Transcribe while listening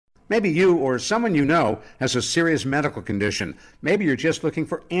Maybe you or someone you know has a serious medical condition. Maybe you're just looking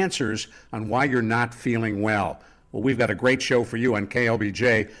for answers on why you're not feeling well. Well, we've got a great show for you on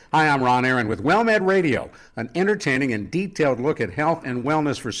KLBJ. Hi, I'm Ron Aaron with WellMed Radio, an entertaining and detailed look at health and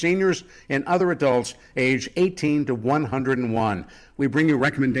wellness for seniors and other adults age 18 to 101. We bring you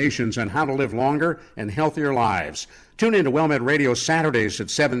recommendations on how to live longer and healthier lives. Tune in to WellMed Radio Saturdays at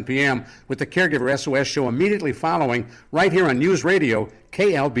 7 p.m. with the Caregiver SOS show immediately following, right here on News Radio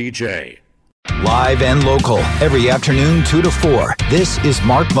KLBJ. Live and local, every afternoon 2 to 4. This is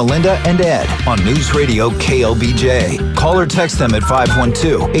Mark, Melinda, and Ed on News Radio KLBJ. Call or text them at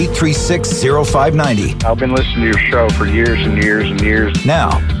 512-836-0590. I've been listening to your show for years and years and years.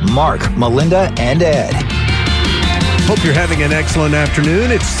 Now, Mark, Melinda, and Ed. Hope you're having an excellent afternoon.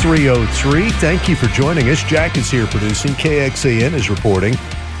 It's 3:03. Thank you for joining us. Jack is here producing. KXAN is reporting.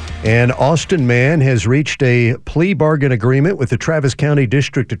 An Austin man has reached a plea bargain agreement with the Travis County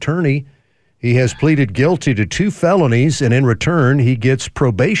District Attorney. He has pleaded guilty to 2 felonies, and in return, he gets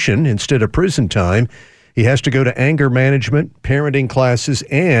probation instead of prison time. He has to go to anger management, parenting classes,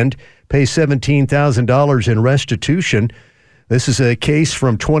 and pay $17,000 in restitution. This is a case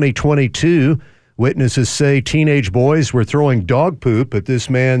from 2022. Witnesses say teenage boys were throwing dog poop at this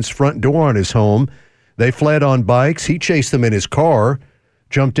man's front door on his home. They fled on bikes. He chased them in his car,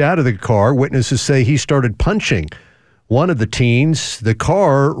 jumped out of the car. Witnesses say he started punching one of the teens. The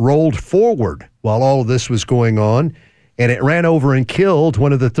car rolled forward while all of this was going on, and it ran over and killed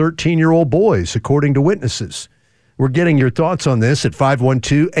one of the 13-year-old boys, according to witnesses. We're getting your thoughts on this at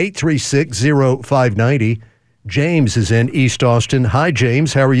 512-836-0590. James is in East Austin. Hi,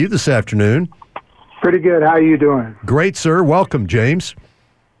 James. How are you this afternoon? Pretty good. How are you doing? Great, sir. Welcome, James.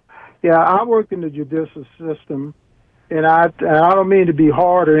 Yeah, I work in the judicial system, and I don't mean to be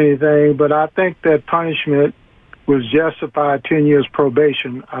hard or anything, but I think that punishment was justified 10 years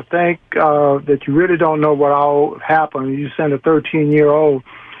probation. I think that you really don't know what all happened. You send a 13-year-old.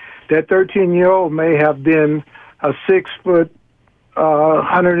 That 13-year-old may have been a 6-foot,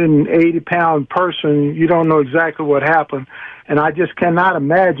 180-pound person. You don't know exactly what happened. And I just cannot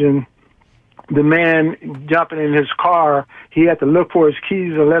imagine the man jumping in his car. He had to look for his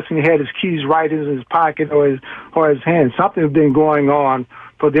keys unless he had his keys right in his pocket or his hand. Something's been going on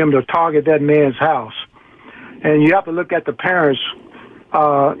for them to target that man's house. And you have to look at the parents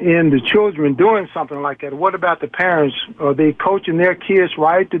and the children doing something like that. What about the parents? Are they coaching their kids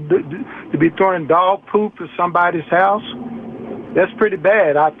right to be throwing dog poop at somebody's house? That's pretty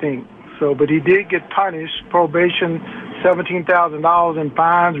bad, I think. So, but he did get punished, probation, $17,000 in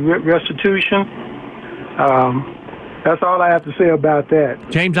fines, restitution. That's all I have to say about that.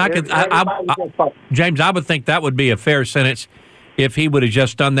 James, James, I would think that would be a fair sentence if he would have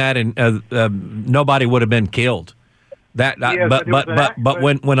just done that and nobody would have been killed. But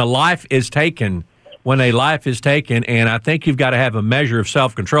when a life is taken, and I think you've got to have a measure of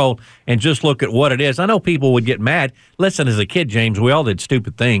self-control and just look at what it is. I know people would get mad. Listen, as a kid, James, we all did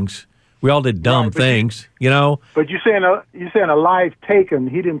stupid things. We all did dumb things, you know. But you're saying a life taken.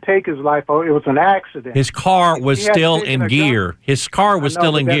 He didn't take his life. It was an accident. His car was still in gear. His car was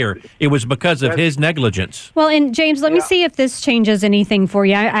still in gear. It was because of his negligence. Well, and James, let me see if this changes anything for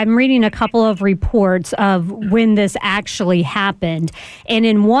you. I'm reading a couple of reports of when this actually happened. And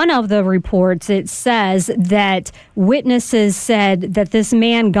in one of the reports, it says that witnesses said that this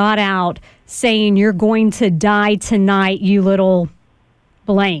man got out saying, "You're going to die tonight, you little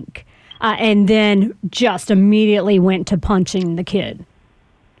blank." And then just immediately went to punching the kid.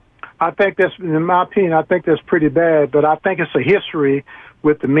 I think that's, in my opinion, I think that's pretty bad. But I think it's a history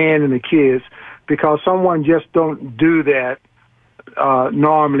with the man and the kids because someone just don't do that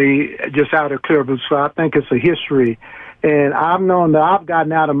normally just out of clear blue. So I think it's a history. And I've known that I've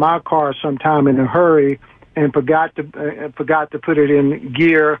gotten out of my car sometime in a hurry and forgot to put it in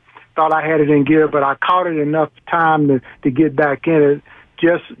gear. Thought I had it in gear, but I caught it enough time to get back in it.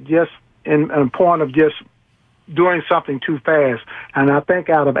 Just in a point of just doing something too fast. And I think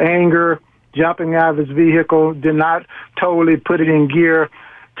out of anger, jumping out of his vehicle, did not totally put it in gear.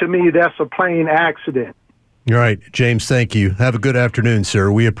 To me, that's a plain accident. All right, James, thank you. Have a good afternoon,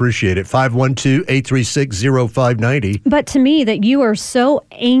 sir. We appreciate it. 512-836-0590. But to me, that you are so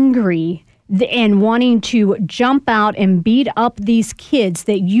angry and wanting to jump out and beat up these kids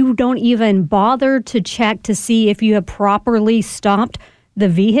that you don't even bother to check to see if you have properly stopped the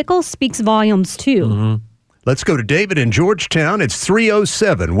vehicle speaks volumes, too. Mm-hmm. Let's go to David in Georgetown. It's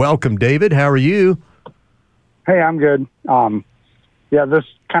 3:07. Welcome, David. How are you? Hey, I'm good. This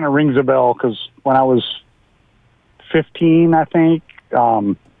kind of rings a bell because when I was 15, I think,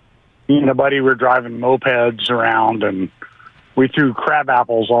 me and a buddy were driving mopeds around, and we threw crab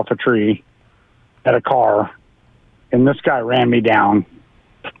apples off a tree at a car, and this guy ran me down,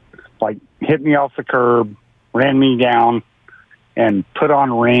 like hit me off the curb, ran me down, and put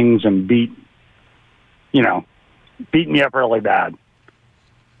on rings and beat me up really bad.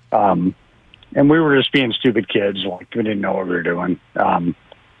 And we were just being stupid kids, like we didn't know what we were doing.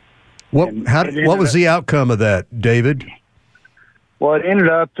 What was the outcome of that, David? Well, it ended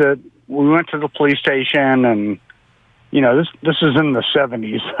up that we went to the police station, and this is in the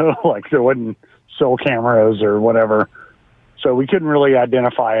 70s, so like there wasn't cell cameras or whatever, so we couldn't really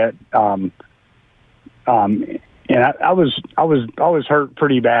identify it. And I was hurt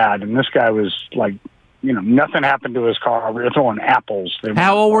pretty bad, and this guy was like, nothing happened to his car. We were throwing apples.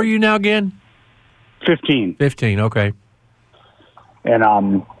 How old were you now again? 15. 15, okay. And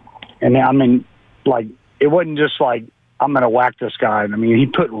I mean, like, it wasn't just like, I'm going to whack this guy. I mean, he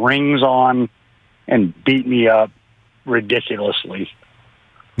put rings on and beat me up ridiculously.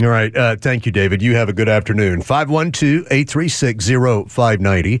 All right. Thank you, David. You have a good afternoon.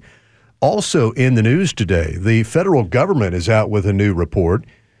 512-836-0590. Also in the news today, the federal government is out with a new report.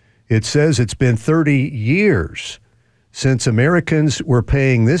 It says it's been 30 years since Americans were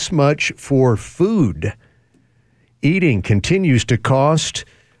paying this much for food. Eating continues to cost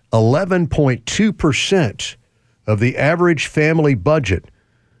 11.2% of the average family budget.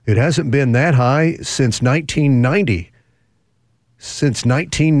 It hasn't been that high since 1990. Since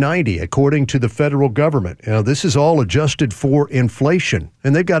 1990, according to the federal government. Now, this is all adjusted for inflation,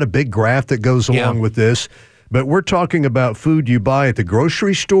 and they've got a big graph that goes along with this. But we're talking about food you buy at the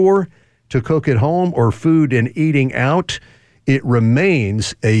grocery store to cook at home or food and eating out. It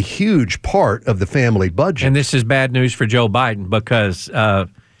remains a huge part of the family budget. And this is bad news for Joe Biden because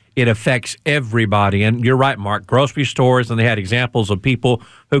it affects everybody. And you're right, Mark, grocery stores, and they had examples of people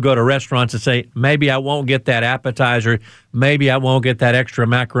who go to restaurants and say, maybe I won't get that appetizer, maybe I won't get that extra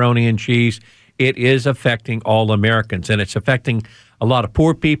macaroni and cheese. It is affecting all Americans, and it's affecting a lot of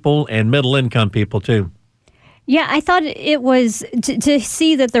poor people and middle-income people, too. Yeah, I thought it was to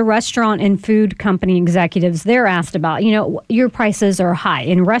see that the restaurant and food company executives, they're asked about, your prices are high.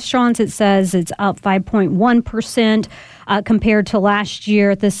 In restaurants, it says it's up 5.1% compared to last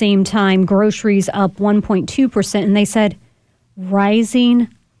year at the same time. Groceries up 1.2%. And they said rising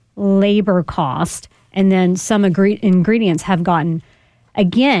labor cost and then some ingredients have gotten.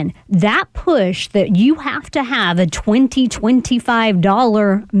 Again, that push that you have to have a $20,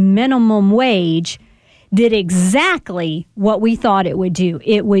 $25 minimum wage did exactly what we thought it would do.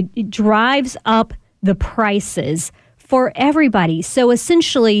 It drives up the prices for everybody. So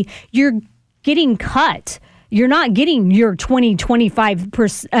essentially, you're getting cut. You're not getting your $20,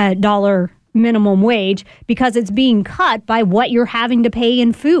 $25 minimum wage because it's being cut by what you're having to pay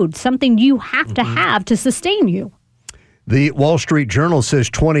in food, something you have to sustain you. The Wall Street Journal says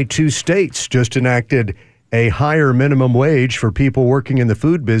 22 states just enacted a higher minimum wage for people working in the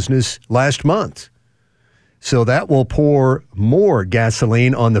food business last month. So that will pour more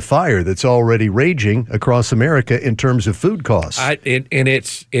gasoline on the fire that's already raging across America in terms of food costs. And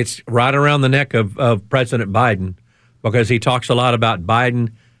it's right around the neck of President Biden because he talks a lot about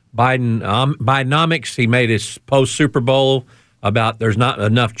Bidenomics. He made his post-Super Bowl about there's not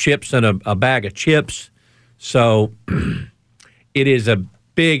enough chips in a bag of chips. So it is a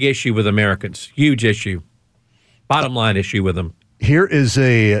big issue with Americans, huge issue, bottom line issue with them. Here is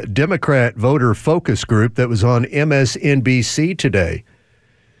a Democrat voter focus group that was on MSNBC today.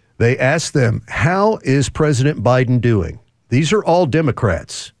 They asked them, how is President Biden doing? These are all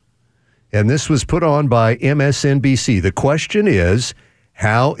Democrats. And this was put on by MSNBC. The question is,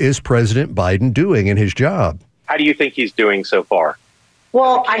 how is President Biden doing in his job? How do you think he's doing so far?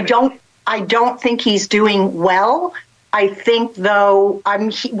 Well, I don't think he's doing well. I think, though,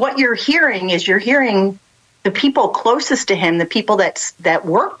 what you're hearing the people closest to him, the people that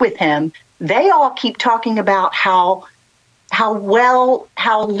work with him, they all keep talking about how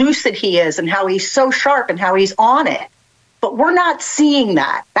lucid he is and how he's so sharp and how he's on it. But we're not seeing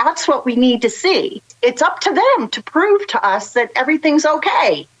that. That's what we need to see. It's up to them to prove to us that everything's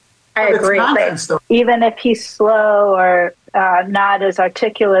okay. I agree. Even if he's slow or not as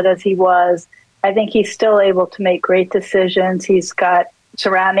articulate as he was, I think he's still able to make great decisions. He's got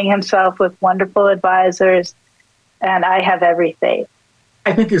surrounding himself with wonderful advisors, and I have every faith.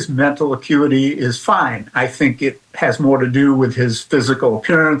 I think his mental acuity is fine. I think it has more to do with his physical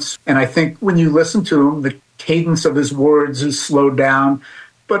appearance. And I think when you listen to him, the cadence of his words is slowed down.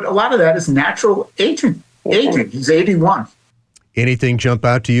 But a lot of that is natural aging. He's 81. Anything jump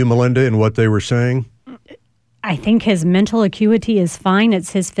out to you, Melinda, in what they were saying? I think his mental acuity is fine.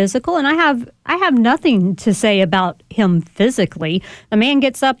 It's his physical, and I have nothing to say about him physically. The man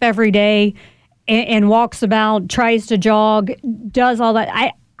gets up every day and walks about, tries to jog, does all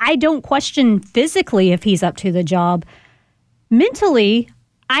that. I don't question physically if he's up to the job. Mentally,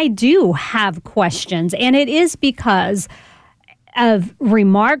 I do have questions, and it is because of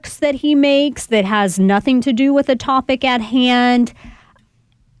remarks that he makes that has nothing to do with the topic at hand.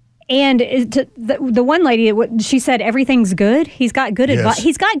 And the one lady, she said everything's good. He's got good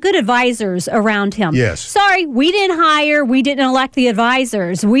He's got good advisors around him. Yes. Sorry, we didn't elect the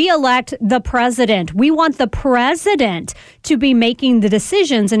advisors. We elect the president. We want the president to be making the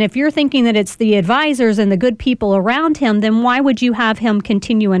decisions. And if you're thinking that it's the advisors and the good people around him, then why would you have him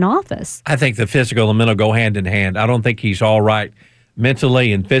continue in office? I think the physical and mental go hand in hand. I don't think he's all right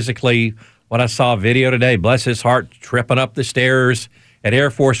mentally and physically. When I saw a video today, bless his heart, tripping up the stairs at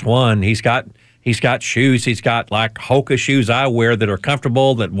Air Force One. He's got shoes. He's got like Hoka shoes I wear that are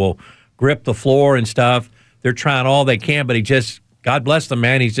comfortable, that will grip the floor and stuff. They're trying all they can, but God bless the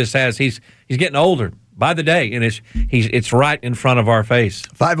man. He's getting older by the day, and it's right in front of our face.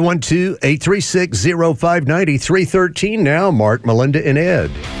 512-836-0590, 313 now. Mark, Melinda, and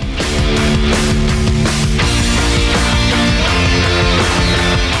Ed.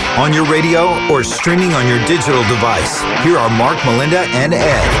 On your radio or streaming on your digital device, here are Mark, Melinda, and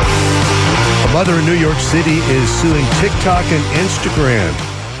Ed. A mother in New York City is suing TikTok and Instagram.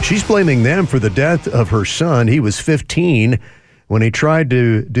 She's blaming them for the death of her son. He was 15 when he tried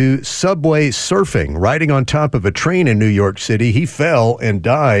to do subway surfing, riding on top of a train in New York City. He fell and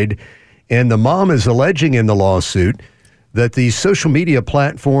died, and the mom is alleging in the lawsuit that these social media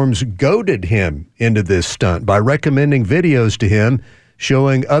platforms goaded him into this stunt by recommending videos to him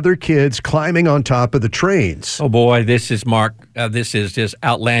showing other kids climbing on top of the trains. Oh, boy, this is just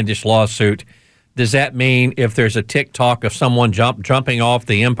outlandish lawsuit. Does that mean if there's a TikTok of someone jumping off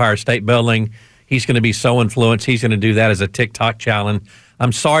the Empire State Building, he's going to be so influenced, he's going to do that as a TikTok challenge?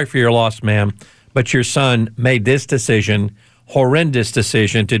 I'm sorry for your loss, ma'am, but your son made this decision, horrendous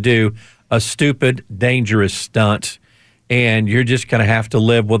decision, to do a stupid, dangerous stunt, and you're just going to have to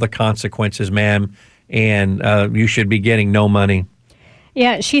live with the consequences, ma'am, and you should be getting no money.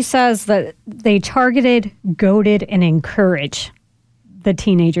 Yeah, she says that they targeted, goaded, and encouraged the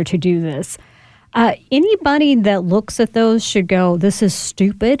teenager to do this. Anybody that looks at those should go, this is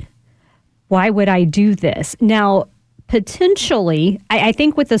stupid. Why would I do this? Now, potentially, I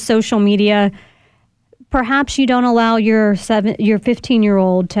think with the social media, perhaps you don't allow your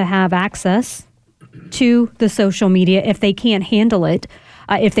 15-year-old to have access to the social media if they can't handle it.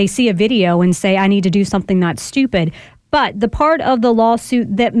 If they see a video and say, I need to do something not stupid. But the part of the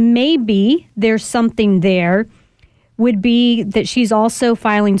lawsuit that maybe there's something there would be that she's also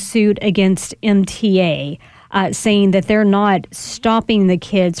filing suit against MTA, saying that they're not stopping the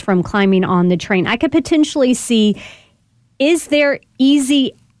kids from climbing on the train. I could potentially see, is there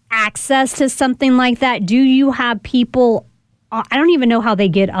easy access to something like that? Do you have people? I don't even know how they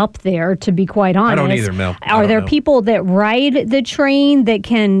get up there, to be quite honest. I don't either, Mel. Are there people that ride the train that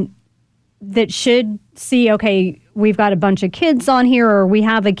should see, okay, we've got a bunch of kids on here, or we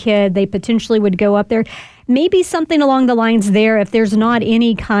have a kid, they potentially would go up there. Maybe something along the lines there, if there's not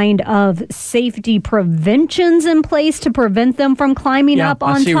any kind of safety preventions in place to prevent them from climbing up on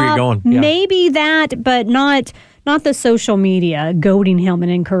top. I see where you're going. Yeah. Maybe that, but not the social media goading him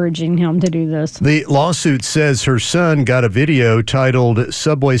and encouraging him to do this. The lawsuit says her son got a video titled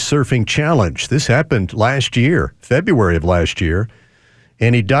Subway Surfing Challenge. This happened last year, February of last year,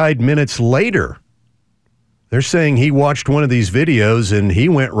 and he died minutes later. They're saying he watched one of these videos and he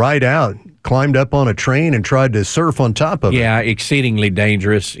went right out, climbed up on a train and tried to surf on top of it. Yeah, exceedingly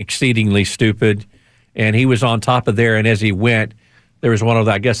dangerous, exceedingly stupid. And he was on top of there, and as he went, there was one of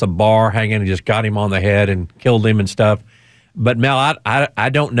the, I guess, a bar hanging and just got him on the head and killed him and stuff. But Mel, I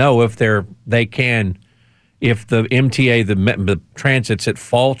don't know if if the MTA, the transit's at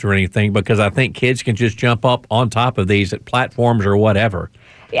fault or anything, because I think kids can just jump up on top of these at platforms or whatever.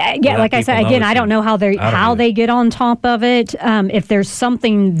 Yeah. Like I said, again, I don't know how they get on top of it. If there's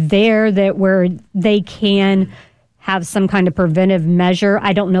something there where they can have some kind of preventive measure.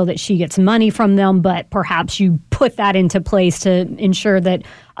 I don't know that she gets money from them, but perhaps you put that into place to ensure that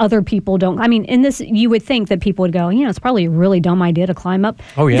other people don't. I mean, in this, you would think that people would go, it's probably a really dumb idea to climb up.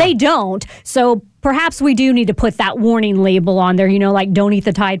 Oh, yeah. They don't. So perhaps we do need to put that warning label on there, like don't eat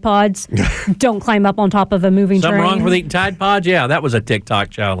the Tide Pods. Don't climb up on top of a moving train. Something wrong with eating Tide Pods? Yeah, that was a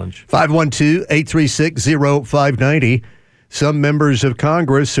TikTok challenge. 512-836-0590. Some members of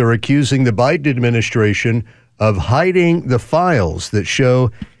Congress are accusing the Biden administration of hiding the files that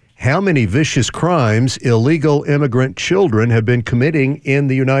show how many vicious crimes illegal immigrant children have been committing in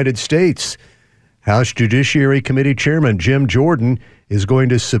the United States. House Judiciary Committee Chairman Jim Jordan is going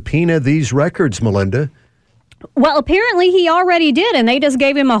to subpoena these records, Melinda. Well, apparently he already did, and they just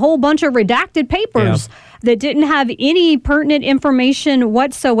gave him a whole bunch of redacted papers that didn't have any pertinent information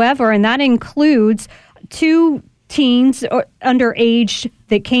whatsoever, and that includes 2 teens underage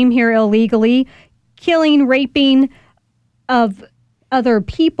that came here illegally, killing, raping of other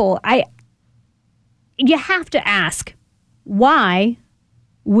people. You have to ask, why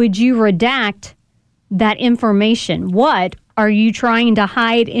would you redact that information? What are you trying to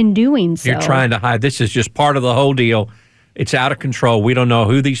hide in doing so? You're trying to hide. This is just part of the whole deal. It's out of control. We don't know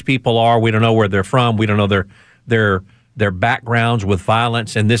who these people are. We don't know where they're from. We don't know their backgrounds with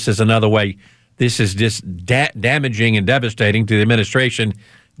violence. And this is another way. This is just damaging and devastating to the administration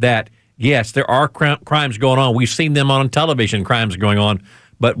that, yes, there are crimes going on. We've seen them on television, crimes going on.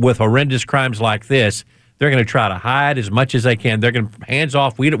 But with horrendous crimes like this, they're going to try to hide as much as they can. They're going to hands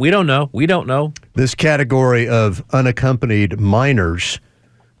off. We don't know. We don't know. This category of unaccompanied minors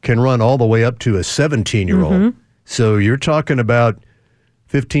can run all the way up to a 17-year-old. Mm-hmm. So you're talking about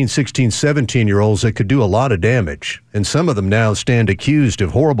 15, 16, 17-year-olds that could do a lot of damage. And some of them now stand accused of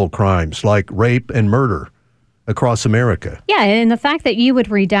horrible crimes like rape and murder across America. Yeah, and the fact that you would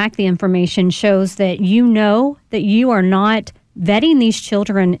redact the information shows that you know that you are not vetting these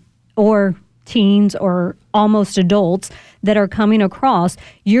children or teens or almost adults that are coming across.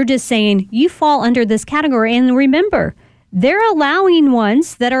 You're just saying you fall under this category. And remember, they're allowing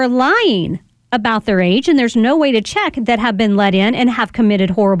ones that are lying about their age, and there's no way to check, that have been let in and have committed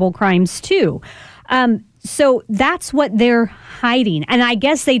horrible crimes too. So that's what they're hiding. And I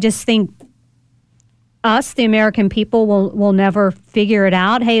guess they just think us, the American people, will never figure it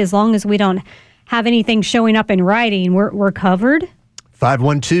out. Hey, as long as we don't have anything showing up in writing, we're covered.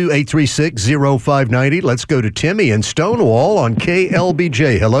 512-836-0590. Let's go to Timmy in Stonewall on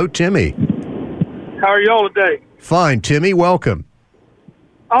KLBJ. Hello, Timmy. How are y'all today? Fine, Timmy. Welcome.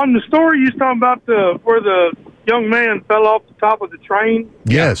 On the story you was talking about where the young man fell off the top of the train.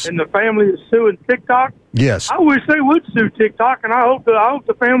 Yes. And the family is suing TikTok. Yes. I wish they would sue TikTok, and I hope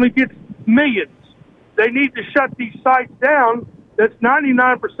the family gets millions. They need to shut these sites down. That's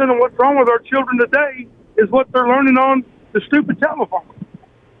 99% of what's wrong with our children today is what they're learning on the stupid telephone.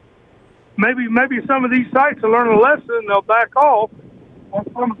 Maybe some of these sites will learn a lesson and they'll back off on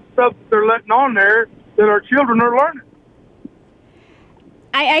some of the stuff that they're letting on there that our children are learning.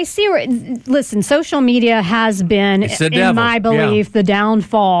 I see. Listen, social media has been, in my belief, the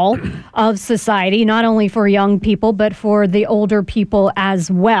downfall of society, not only for young people, but for the older people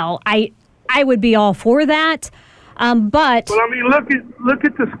as well. I would be all for that. But well, I mean, look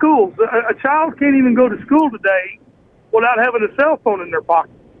at the schools. A child can't even go to school today without having a cell phone in their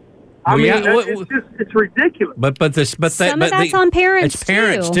pocket. It's ridiculous. But that's on parents. It's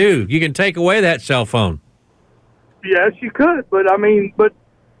parents too. You can take away that cell phone. Yes, you could, but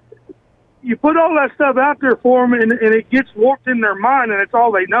you put all that stuff out there for them, and it gets warped in their mind, and it's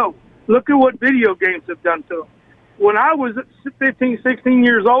all they know. Look at what video games have done to them. When I was 15, 16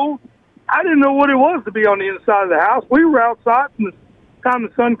 years old, I didn't know what it was to be on the inside of the house. We were outside from the time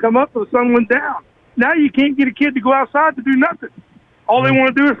the sun come up to the sun went down. Now you can't get a kid to go outside to do nothing. All they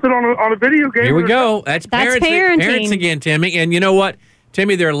want to do is sit on a video game. Here we go. That's parents again, Timmy. And you know what,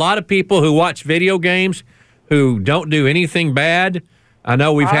 Timmy, there are a lot of people who watch video games who don't do anything bad. I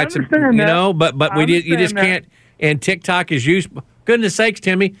know we've had some, but you just can't. And TikTok is used. Goodness sakes,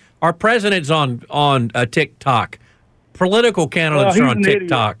 Timmy, our president's on TikTok. Political candidates are on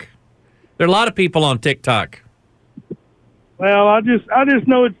TikTok. There are a lot of people on TikTok. Well, I just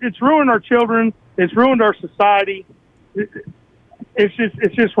know it's ruined our children. It's ruined our society.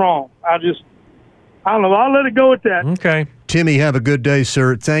 It's just wrong. I don't know. I'll let it go at that. Okay. Timmy, have a good day,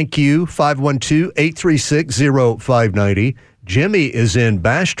 sir. Thank you. 512-836-0590. Jimmy is in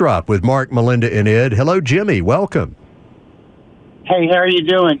Bastrop with Mark, Melinda, and Ed. Hello, Jimmy. Welcome. Hey, how are you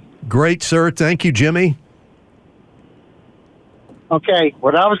doing? Great, sir. Thank you, Jimmy. Okay,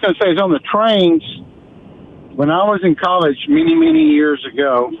 what I was going to say is on the trains, when I was in college many, many years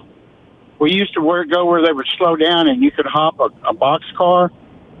ago, we used to go where they would slow down and you could hop a box car.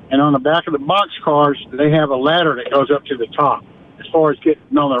 And on the back of the box cars, they have a ladder that goes up to the top as far as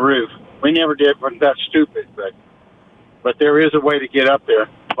getting on the roof. We never did, but that's stupid. But there is a way to get up there.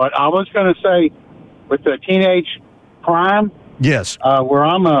 But I was going to say, with the teenage crime, yes, where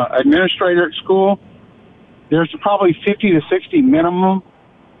I'm an administrator at school, there's probably 50 to 60 minimum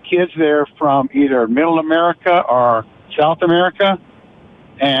kids there from either Middle America or South America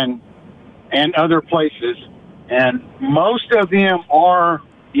and other places. And most of them are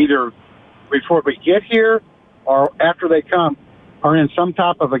either before we get here or after they come, are in some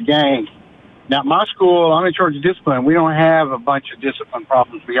type of a gang. Now, my school, I'm in charge of discipline. We don't have a bunch of discipline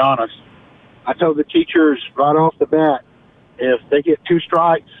problems, to be honest. I told the teachers right off the bat, if they get 2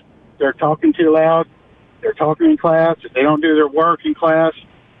 strikes, they're talking too loud, they're talking in class, if they don't do their work in class,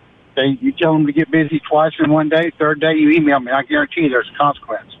 you tell them to get busy twice in one day, third day you email me, I guarantee you there's a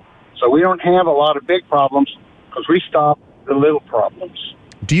consequence. So we don't have a lot of big problems because we stop the little problems.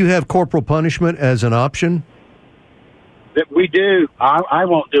 Do you have corporal punishment as an option? That we do. I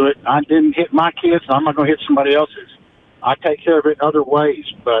won't do it. I didn't hit my kids, and I'm not going to hit somebody else's. I take care of it other ways,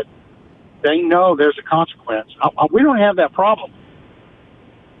 but they know there's a consequence. We don't have that problem.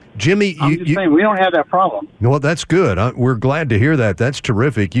 Jimmy, I'm just saying we don't have that problem. Well, that's good. We're glad to hear that. That's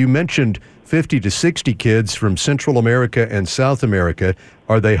terrific. You mentioned 50 to 60 kids from Central America and South America.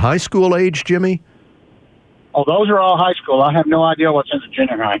 Are they high school age, Jimmy? Oh, those are all high school. I have no idea what's in the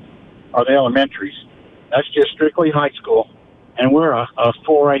junior high or the elementaries. That's just strictly high school. And we're a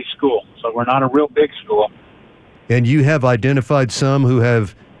 4A school, so we're not a real big school. And you have identified some who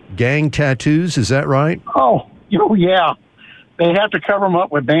have gang tattoos, is that right? Oh yeah. They have to cover them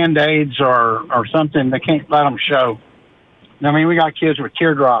up with Band-Aids or something. They can't let them show. I mean, we got kids with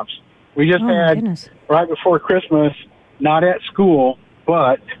teardrops. We just had, right before Christmas, not at school,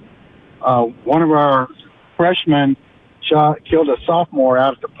 but one of our freshmen killed a sophomore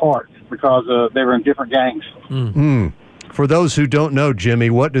out at the park because they were in different gangs. For those who don't know, Jimmy,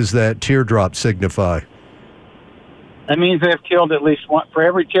 what does that teardrop signify? That means they've killed at least one. For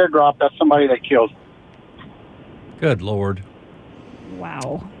every teardrop, that's somebody they killed. Good Lord.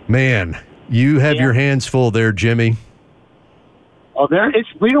 Wow. Man, you have your hands full there, Jimmy. Oh,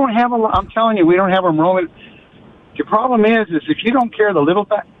 we don't have I'm telling you, we don't have them roaming. The problem is if you don't care the little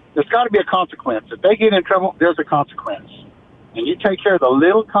thing, there's got to be a consequence. If they get in trouble, there's a consequence. And you take care of the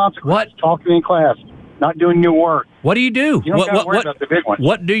little consequences. Talking in class, not doing your work. What do you do? You don't got to worry about the big one.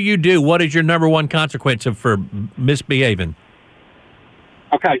 What do you do? What is your number one consequence for misbehaving?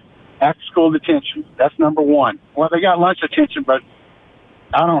 Okay, after school detention. That's number one. Well, they got lunch detention, but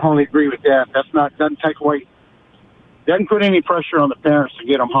I don't wholly agree with that. Doesn't take away, doesn't put any pressure on the parents to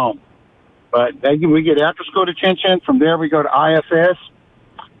get them home. But we get after school detention. From there, we go to ISS,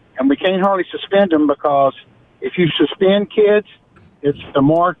 and we can't hardly suspend them because if you suspend kids, it's a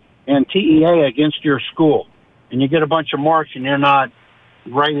mark and TEA against your school, and you get a bunch of marks, and you're not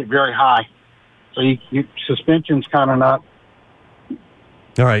rated very high. So suspension's kind of not.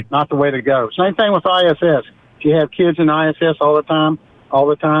 All right. Not the way to go. Same thing with ISS. If you have kids in ISS all the time,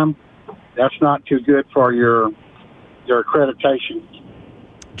 that's not too good for your accreditation.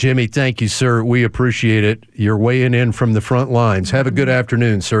 Jimmy, thank you, sir. We appreciate it. You're weighing in from the front lines. Have a good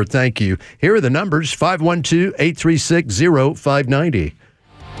afternoon, sir. Thank you. Here are the numbers, 512-836-0590.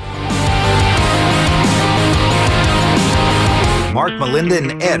 Mark, Melinda,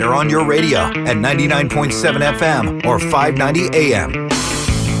 and Ed are on your radio at 99.7 FM or 590 AM.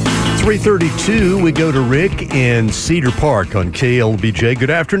 3:32, we go to Rick in Cedar Park on KLBJ.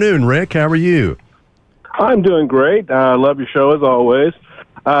 Good afternoon, Rick. How are you? I'm doing great. I love your show as always.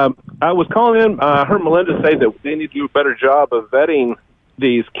 I was calling in. I heard Melinda say that they need to do a better job of vetting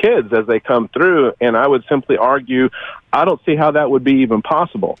these kids as they come through, and I would simply argue I don't see how that would be even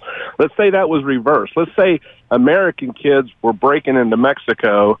possible. Let's say that was reversed. Let's say American kids were breaking into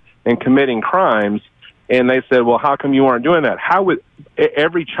Mexico and committing crimes, and they said, well, how come you aren't doing that? How would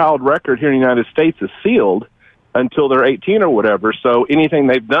every child record here in the United States is sealed until they're 18 or whatever, so anything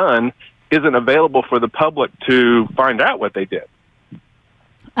they've done isn't available for the public to find out what they did.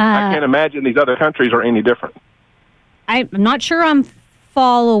 I can't imagine these other countries are any different. I'm not sure I'm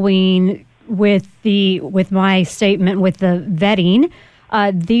following with my statement with the vetting.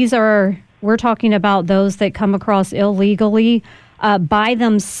 We're talking about those that come across illegally by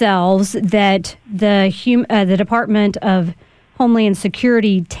themselves that the Department of Homeland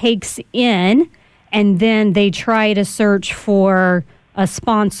Security takes in, and then they try to search for a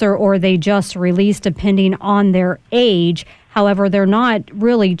sponsor or they just release depending on their age. However, they're not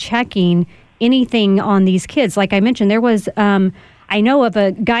really checking anything on these kids. Like I mentioned, there was, I know of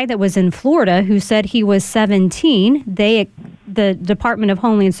a guy that was in Florida who said he was 17. The Department of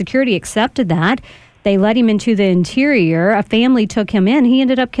Homeland Security accepted that. They let him into the interior. A family took him in. He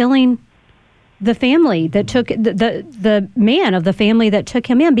ended up killing the family that took the man of the family that took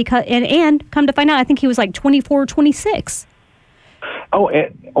him in because and come to find out, I think he was like 24 or 26.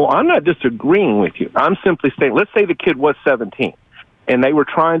 I'm not disagreeing with you. I'm simply saying, let's say the kid was 17 and they were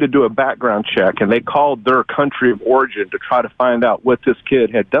trying to do a background check and they called their country of origin to try to find out what this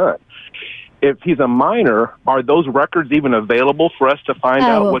kid had done. if he's a minor, are those records even available for us to find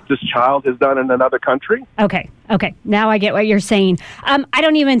out what this child has done in another country? Okay. Now I get what you're saying. I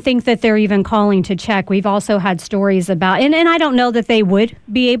don't even think that they're even calling to check. We've also had stories about, and I don't know that they would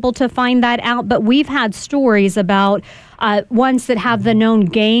be able to find that out, but we've had stories about ones that have the known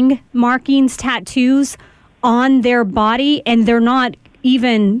gang markings, tattoos on their body, and they're not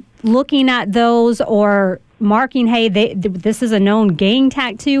even looking at those or marking, hey, this is a known gang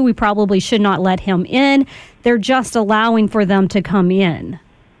tattoo. We probably should not let him in. They're just allowing for them to come in.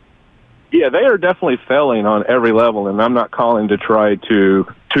 Yeah, they are definitely failing on every level, and I'm not calling to try to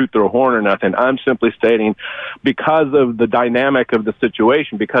toot their horn or nothing. I'm simply stating, because of the dynamic of the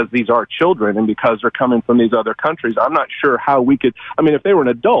situation, because these are children and because they're coming from these other countries, I'm not sure how we could, I mean, if they were an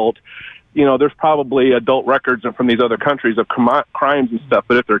adult, you know, there's probably adult records from these other countries of crimes and stuff.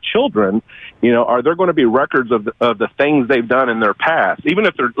 But if they're children, you know, are there going to be records of the things they've done in their past? Even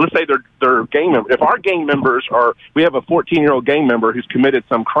if they're, let's say they're gang members. If our gang members are, we have a 14-year-old gang member who's committed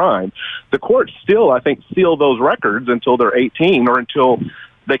some crime, the courts still, I think, seal those records until they're 18 or until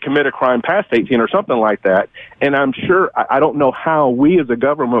they commit a crime past 18 or something like that. And I'm sure, I don't know how we as a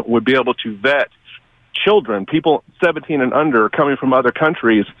government would be able to vet children, people 17 and under coming from other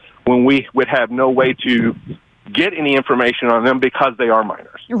countries, when we would have no way to get any information on them because they are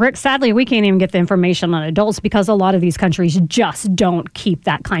minors. Rick, sadly, we can't even get the information on adults because a lot of these countries just don't keep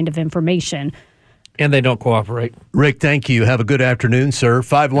that kind of information. And they don't cooperate. Rick, thank you. Have a good afternoon, sir.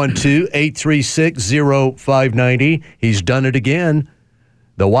 512-836-0590. He's done it again.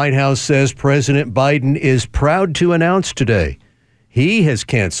 The White House says President Biden is proud to announce today he has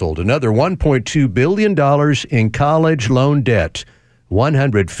canceled another $1.2 billion in college loan debt.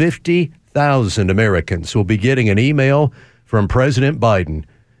 150,000 Americans will be getting an email from President Biden.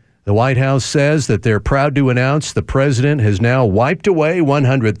 The White House says that they're proud to announce the president has now wiped away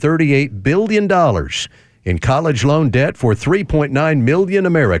 $138 billion in college loan debt for 3.9 million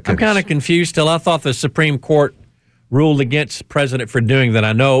Americans. I'm kind of confused still. I thought the Supreme Court ruled against the president for doing that.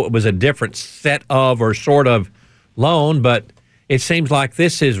 I know it was a different set of or sort of loan, but it seems like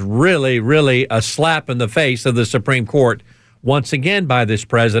this is really, really a slap in the face of the Supreme Court once again by this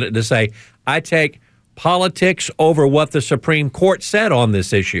president to say, I take politics over what the Supreme Court said on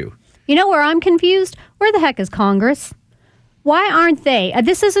this issue. You know where I'm confused? Where the heck is Congress? Why aren't they?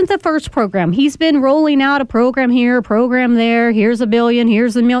 This isn't the first program. He's been rolling out a program here, a program there. Here's $1 billion,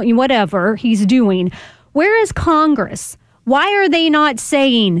 here's $1 million, whatever he's doing. Where is Congress? Why are they not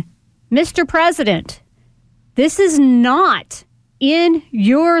saying, Mr. President, this is not in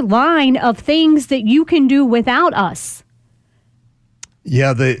your line of things that you can do without us?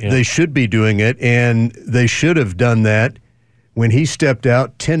 Yeah, they should be doing it, and they should have done that when he stepped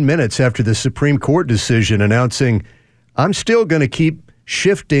out 10 minutes after the Supreme Court decision announcing, I'm still going to keep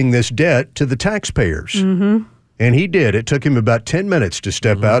shifting this debt to the taxpayers. Mm-hmm. And he did. It took him about 10 minutes to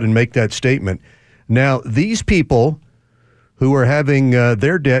step out and make that statement. Now, these people who are having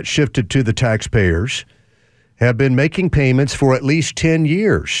their debt shifted to the taxpayers have been making payments for at least 10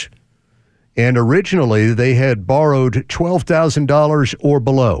 years. And originally, they had borrowed $12,000 or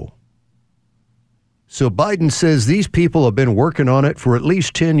below. So Biden says these people have been working on it for at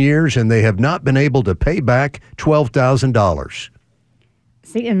least 10 years, and they have not been able to pay back $12,000.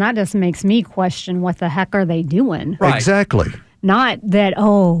 See, and that just makes me question what the heck are they doing? Right. Exactly. Not that,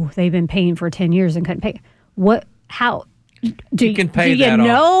 they've been paying for 10 years and couldn't pay. What? How? Do you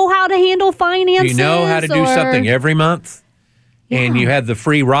know how to handle finances? Do you know how to do something every month? And you had the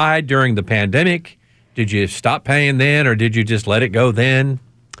free ride during the pandemic. Did you stop paying then, or did you just let it go then?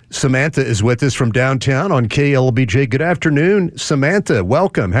 Samantha is with us from downtown on KLBJ. Good afternoon, Samantha.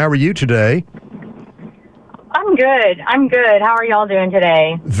 Welcome. How are you today? I'm good. How are y'all doing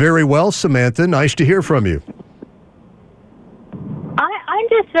today? Very well, Samantha. Nice to hear from you. I'm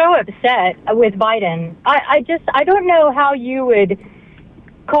just so upset with Biden. I don't know how you would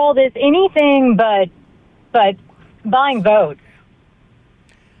call this anything but buying votes.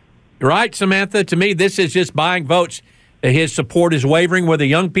 Right, Samantha. To me, this is just buying votes. His support is wavering with the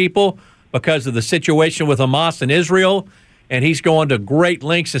young people because of the situation with Hamas and Israel, and he's going to great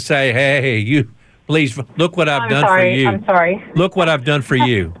lengths to say, hey, you, please, look what I've done for you. I'm sorry. Look what I've done for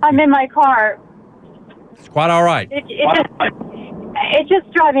you. I'm in my car. It's quite all right. It's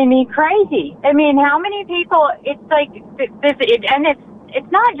just driving me crazy. I mean, how many people, it's like,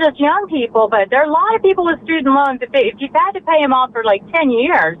 it's not just young people, but there are a lot of people with student loans. If you've had to pay them off for like 10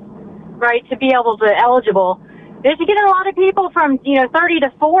 years, right, to be able to eligible, there's you get a lot of people from 30 to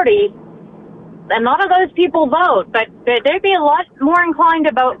 40. A lot of those people vote, but they'd be a lot more inclined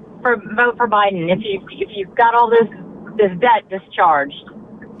to vote for Biden if you've got all this debt discharged.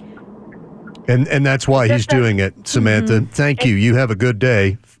 And that's why he's doing it, Samantha. Mm-hmm. Thank you. You have a good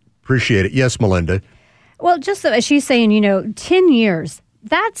day. Appreciate it. Yes, Melinda. Well, just so, she's saying, 10 years,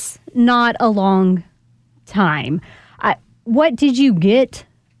 that's not a long time. What did you get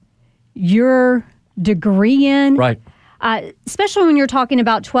your degree in? Right. Especially when you're talking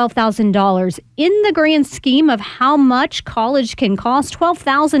about $12,000. In the grand scheme of how much college can cost,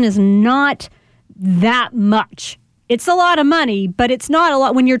 $12,000 is not that much. It's a lot of money, but it's not a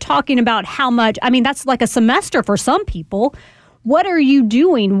lot when you're talking about how much. I mean, that's like a semester for some people. What are you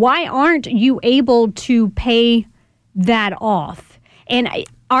doing? Why aren't you able to pay that off? And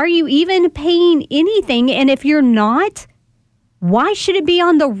are you even paying anything? And if you're not, why should it be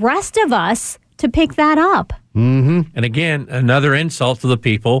on the rest of us to pick that up? Mm-hmm. And again, another insult to the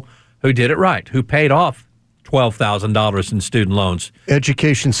people who did it right, who paid off $12,000 in student loans.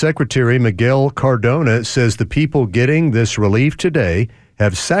 Education Secretary Miguel Cardona says the people getting this relief today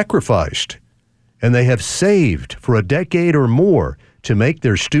have sacrificed and they have saved for a decade or more to make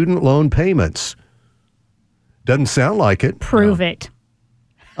their student loan payments. Doesn't sound like it. Prove it.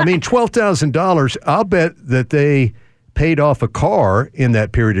 I mean, $12,000, I'll bet that they paid off a car in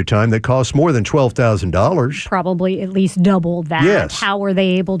that period of time that cost more than $12,000. Probably at least double that. Yes. How were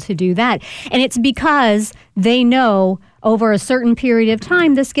they able to do that? And it's because they know over a certain period of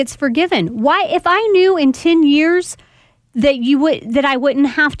time this gets forgiven. Why, if I knew in 10 years that I wouldn't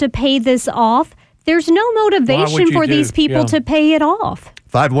have to pay this off, there's no motivation for these people to pay it off.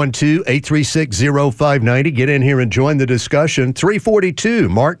 512-836-0590. Get in here and join the discussion. 342,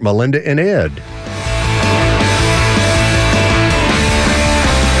 Mark, Melinda, and Ed.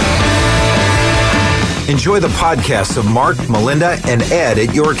 Enjoy the podcasts of Mark, Melinda, and Ed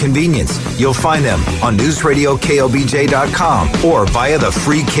at your convenience. You'll find them on newsradioklbj.com or via the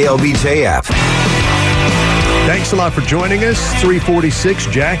free KLBJ app. Thanks a lot for joining us. 346,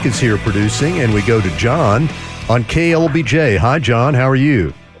 Jack is here producing, and we go to John on KLBJ. Hi, John. How are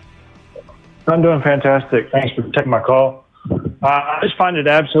you? I'm doing fantastic. Thanks for taking my call. I just find it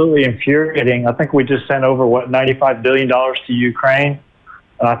absolutely infuriating. I think we just sent over, $95 billion to Ukraine.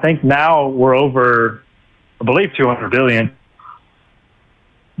 And I think now we're over, I believe, $200 billion.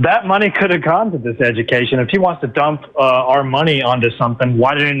 That money could have gone to this education. If he wants to dump our money onto something,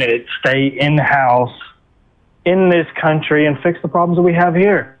 why didn't it stay in-house in this country and fix the problems that we have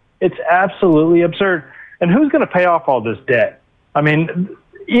here? It's absolutely absurd. And who's going to pay off all this debt? I mean,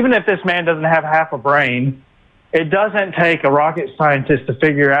 even if this man doesn't have half a brain, it doesn't take a rocket scientist to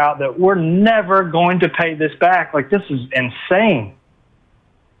figure out that we're never going to pay this back. Like, this is insane.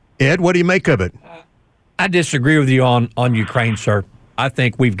 Ed, what do you make of it? I disagree with you on Ukraine, sir. I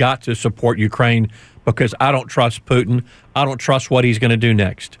think we've got to support Ukraine because I don't trust Putin. I don't trust what he's going to do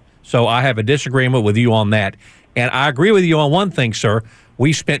next. So I have a disagreement with you on that. And I agree with you on one thing, sir.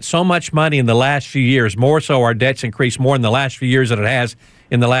 We spent so much money in the last few years, more so our debt's increased more in the last few years than it has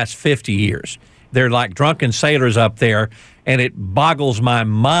in the last 50 years. They're like drunken sailors up there, and it boggles my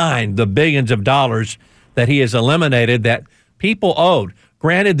mind the billions of dollars that he has eliminated that people owed.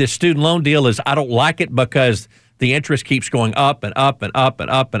 Granted, this student loan deal I don't like it because the interest keeps going up and up and up and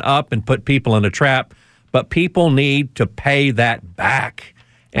up and up and put people in a trap, but people need to pay that back.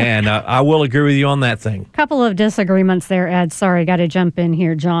 And I will agree with you on that thing. Couple of disagreements there, Ed. Sorry, got to jump in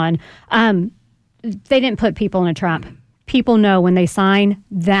here, John. They didn't put people in a trap. People know when they sign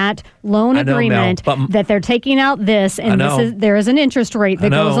that loan agreement that they're taking out this, and there is an interest rate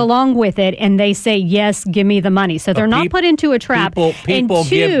that goes along with it, and they say, yes, give me the money. So they're not put into a trap. People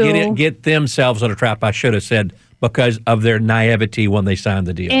get themselves in a trap, I should have said, because of their naivety when they signed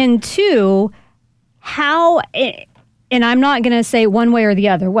the deal. And two, and I'm not going to say one way or the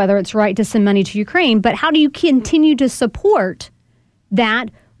other, whether it's right to send money to Ukraine, but how do you continue to support that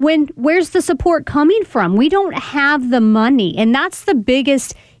where's the support coming from? We don't have the money, and that's the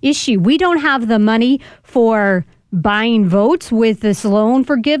biggest issue. We don't have the money for buying votes with this loan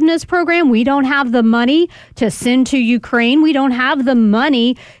forgiveness program. We don't have the money to send to Ukraine. We don't have the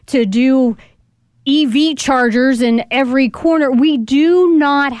money to do EV chargers in every corner. We do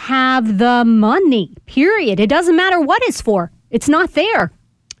not have the money, period. It doesn't matter what it's for. It's not there.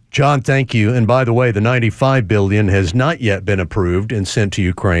 John, thank you. And by the way, the $95 billion has not yet been approved and sent to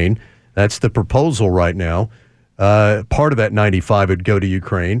Ukraine. That's the proposal right now. Part of that 95 would go to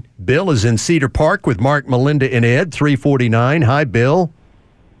Ukraine. Bill is in Cedar Park with Mark, Melinda, and Ed, 349. Hi, Bill.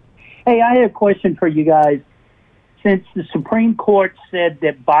 Hey, I had a question for you guys. Since the Supreme Court said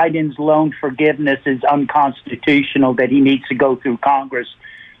that Biden's loan forgiveness is unconstitutional, that he needs to go through Congress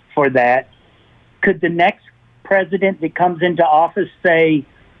for that, could the next president that comes into office say,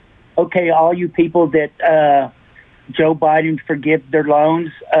 okay, all you people that Joe Biden forgive their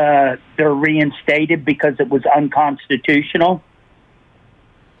loans, they're reinstated because it was unconstitutional?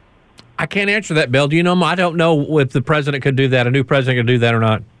 I can't answer that, Bill. Do you know? I don't know if the president could do that, a new president could do that or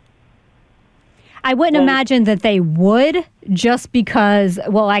not. I wouldn't imagine that they would, just because,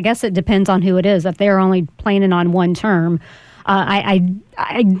 well, I guess it depends on who it is. If they're only planning on one term, I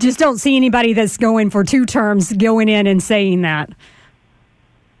just don't see anybody that's going for 2 terms going in and saying that.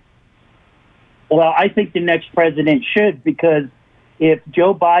 Well, I think the next president should, because if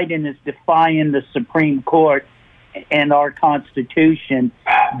Joe Biden is defying the Supreme Court and our Constitution,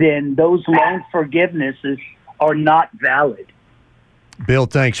 then those loan forgivenesses are not valid. Bill,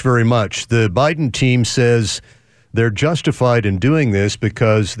 thanks very much. The Biden team says they're justified in doing this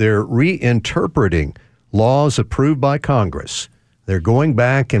because they're reinterpreting laws approved by Congress. They're going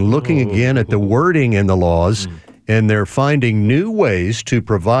back and looking again at the wording in the laws, and they're finding new ways to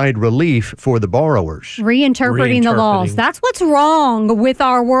provide relief for the borrowers. Reinterpreting the laws. That's what's wrong with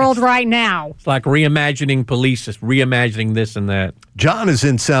our world right now. It's like reimagining police, it's reimagining this and that. John is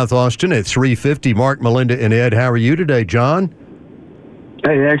in South Austin at 350. Mark, Melinda, and Ed, how are you today, John?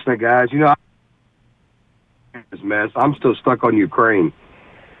 Hey, excellent, guys. You know, this mess. I'm still stuck on Ukraine.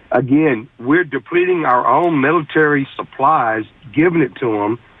 Again, we're depleting our own military supplies, giving it to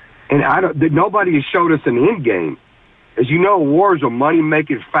them, and nobody has showed us an end game. As you know, wars are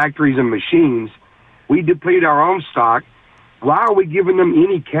money-making factories and machines. We deplete our own stock. Why are we giving them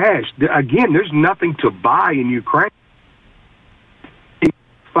any cash? Again, there's nothing to buy in Ukraine.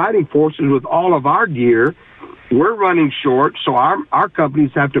 Fighting forces with all of our gear. We're running short, so our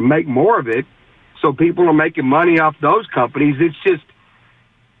companies have to make more of it, so people are making money off those companies. It's just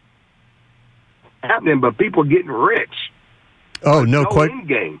happening, but people are getting rich. Oh, no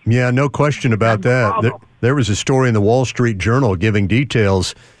question. Yeah, no question about that. There was a story in the Wall Street Journal giving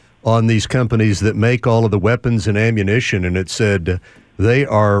details on these companies that make all of the weapons and ammunition, and it said they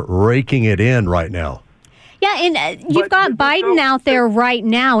are raking it in right now. Yeah, and you've got Biden out there right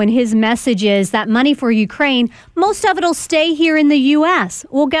now, and his message is that money for Ukraine, most of it will stay here in the U.S.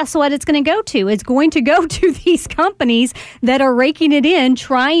 Well, guess what it's going to go to? It's going to go to these companies that are raking it in,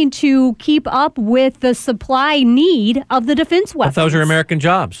 trying to keep up with the supply need of the defense weapons. But those are American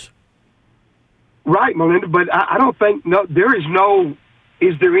jobs. Right, Melinda, but I don't think,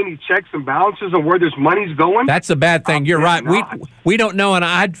 is there any checks and balances on where this money's going? That's a bad thing. You're right. We don't know, and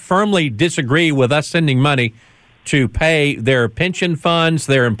I'd firmly disagree with us sending money to pay their pension funds,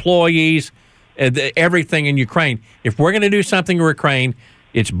 their employees, everything in Ukraine. If we're going to do something in Ukraine,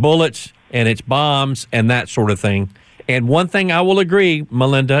 it's bullets and it's bombs and that sort of thing. And one thing I will agree,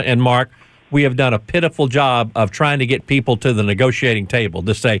 Melinda and Mark, we have done a pitiful job of trying to get people to the negotiating table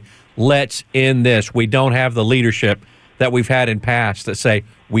to say, let's end this. We don't have the leadership that we've had in past that say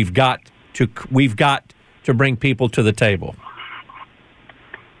we've got to bring people to the table.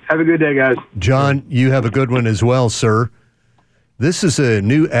 Have a good day, guys. John, you have a good one as well, sir. This is a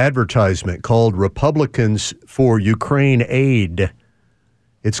new advertisement called Republicans for Ukraine Aid.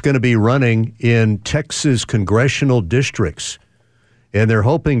 It's going to be running in Texas congressional districts, and they're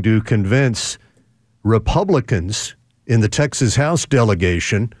hoping to convince Republicans in the Texas House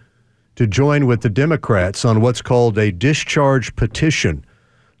delegation to join with the Democrats on what's called a discharge petition.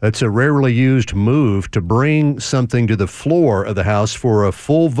 That's a rarely used move to bring something to the floor of the House for a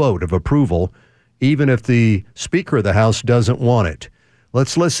full vote of approval, even if the Speaker of the House doesn't want it.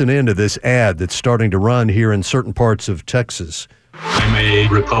 Let's listen into this ad that's starting to run here in certain parts of Texas. I'm a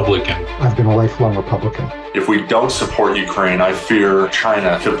Republican. I've been a lifelong Republican. If we don't support Ukraine, I fear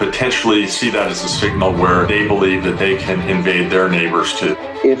China could potentially see that as a signal where they believe that they can invade their neighbors too.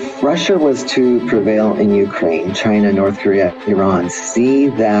 If Russia was to prevail in Ukraine, China, North Korea, Iran see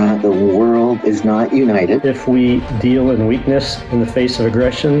that the world is not united. If we deal in weakness in the face of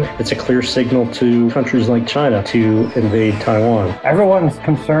aggression, it's a clear signal to countries like China to invade Taiwan. Everyone's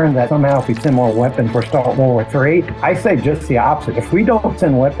concerned that somehow if we send more weapons, we're starting World War III. I say just the opposite. If we don't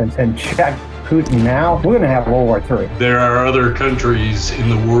send weapons and check Putin now, we're going to have World War III. There are other countries in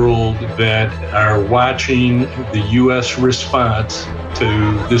the world that are watching the U.S. response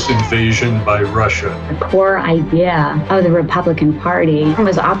to this invasion by Russia. The core idea of the Republican Party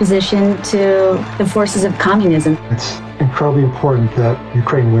was opposition to the forces of communism. It's incredibly important that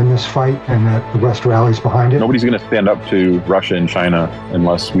Ukraine win this fight and that the West rallies behind it. Nobody's going to stand up to Russia and China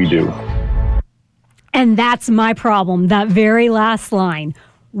unless we do. And that's my problem, that very last line.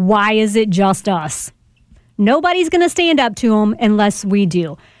 Why is it just us? Nobody's going to stand up to them unless we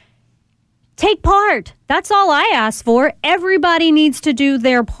do. Take part. That's all I ask for. Everybody needs to do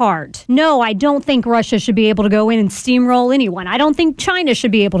their part. No, I don't think Russia should be able to go in and steamroll anyone. I don't think China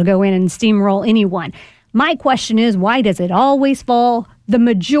should be able to go in and steamroll anyone. My question is, why does it always fall, the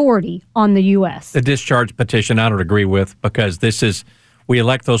majority, on the U.S.? The discharge petition I don't agree with, because we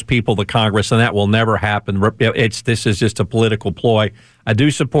elect those people to Congress, and that will never happen. This is just a political ploy. I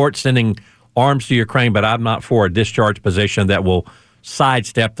do support sending arms to Ukraine, but I'm not for a discharge position that will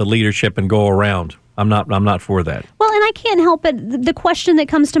sidestep the leadership and go around. I'm not for that. Well, and I can't help it. The question that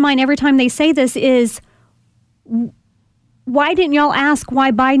comes to mind every time they say this is, why didn't y'all ask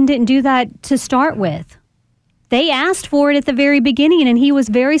why Biden didn't do that to start with? They asked for it at the very beginning, and he was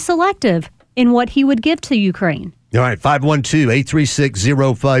very selective in what he would give to Ukraine. All right,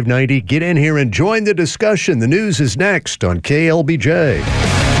 512-836-0590. Get in here and join the discussion. The news is next on KLBJ.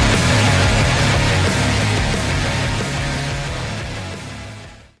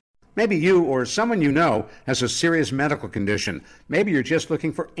 Maybe you or someone you know has a serious medical condition. Maybe you're just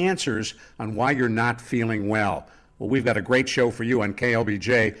looking for answers on why you're not feeling well. Well, we've got a great show for you on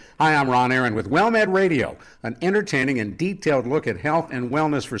KLBJ. Hi, I'm Ron Aaron with WellMed Radio, an entertaining and detailed look at health and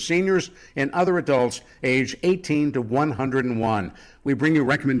wellness for seniors and other adults aged 18 to 101. We bring you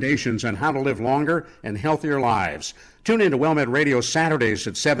recommendations on how to live longer and healthier lives. Tune in to WellMed Radio Saturdays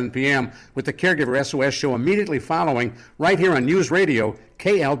at 7 p.m. with the Caregiver SOS show immediately following, right here on News Radio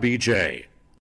KLBJ.